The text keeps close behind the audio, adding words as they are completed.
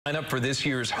Lineup for this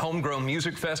year's Homegrown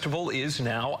Music Festival is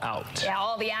now out. Yeah,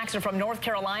 all the acts are from North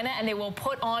Carolina, and they will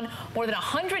put on more than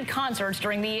 100 concerts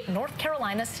during the North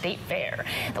Carolina State Fair.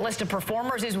 The list of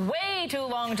performers is way too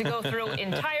long to go through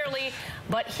entirely,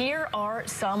 but here are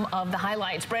some of the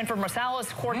highlights. Branford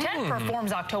Marsalis Quartet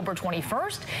performs October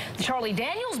 21st. The Charlie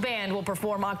Daniels Band will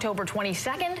perform October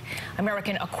 22nd.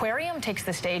 American Aquarium takes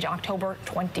the stage October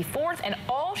 24th, and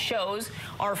all shows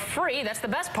are free. That's the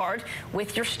best part,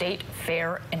 with your state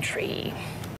fair entry.